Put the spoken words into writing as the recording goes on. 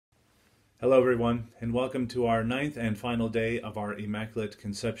Hello everyone, and welcome to our ninth and final day of our Immaculate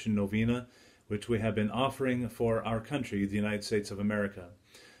Conception Novena, which we have been offering for our country, the United States of America.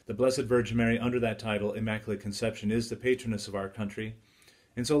 The Blessed Virgin Mary, under that title, Immaculate Conception, is the patroness of our country.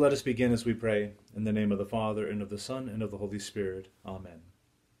 And so let us begin as we pray, in the name of the Father, and of the Son, and of the Holy Spirit. Amen.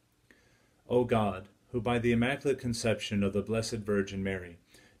 O God, who by the Immaculate Conception of the Blessed Virgin Mary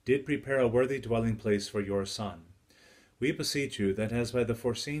did prepare a worthy dwelling place for your Son, we beseech you that as by the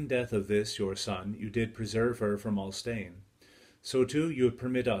foreseen death of this your Son you did preserve her from all stain, so too you would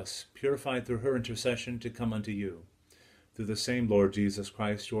permit us, purified through her intercession, to come unto you. Through the same Lord Jesus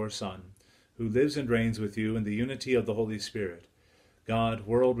Christ, your Son, who lives and reigns with you in the unity of the Holy Spirit, God,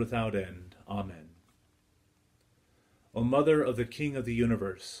 world without end. Amen. O Mother of the King of the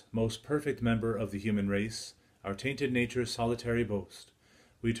universe, most perfect member of the human race, our tainted nature's solitary boast,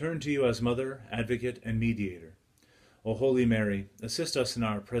 we turn to you as Mother, Advocate, and Mediator. O Holy Mary, assist us in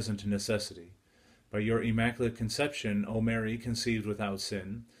our present necessity. By your Immaculate Conception, O Mary, conceived without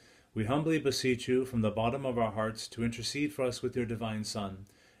sin, we humbly beseech you from the bottom of our hearts to intercede for us with your divine Son,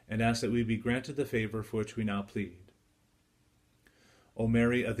 and ask that we be granted the favor for which we now plead. O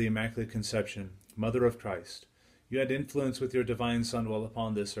Mary of the Immaculate Conception, Mother of Christ, you had influence with your divine Son while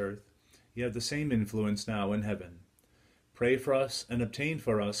upon this earth. You have the same influence now in heaven. Pray for us and obtain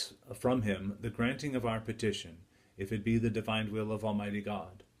for us from him the granting of our petition, if it be the divine will of Almighty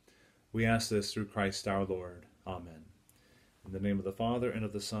God. We ask this through Christ our Lord. Amen. In the name of the Father, and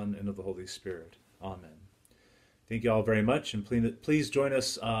of the Son, and of the Holy Spirit. Amen. Thank you all very much, and please join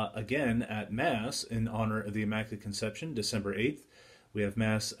us again at Mass in honor of the Immaculate Conception, December 8th. We have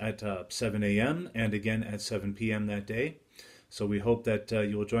Mass at 7 a.m. and again at 7 p.m. that day. So we hope that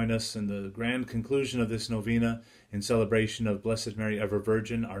you will join us in the grand conclusion of this novena in celebration of Blessed Mary, Ever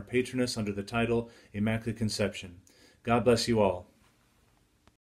Virgin, our patroness under the title Immaculate Conception. God bless you all.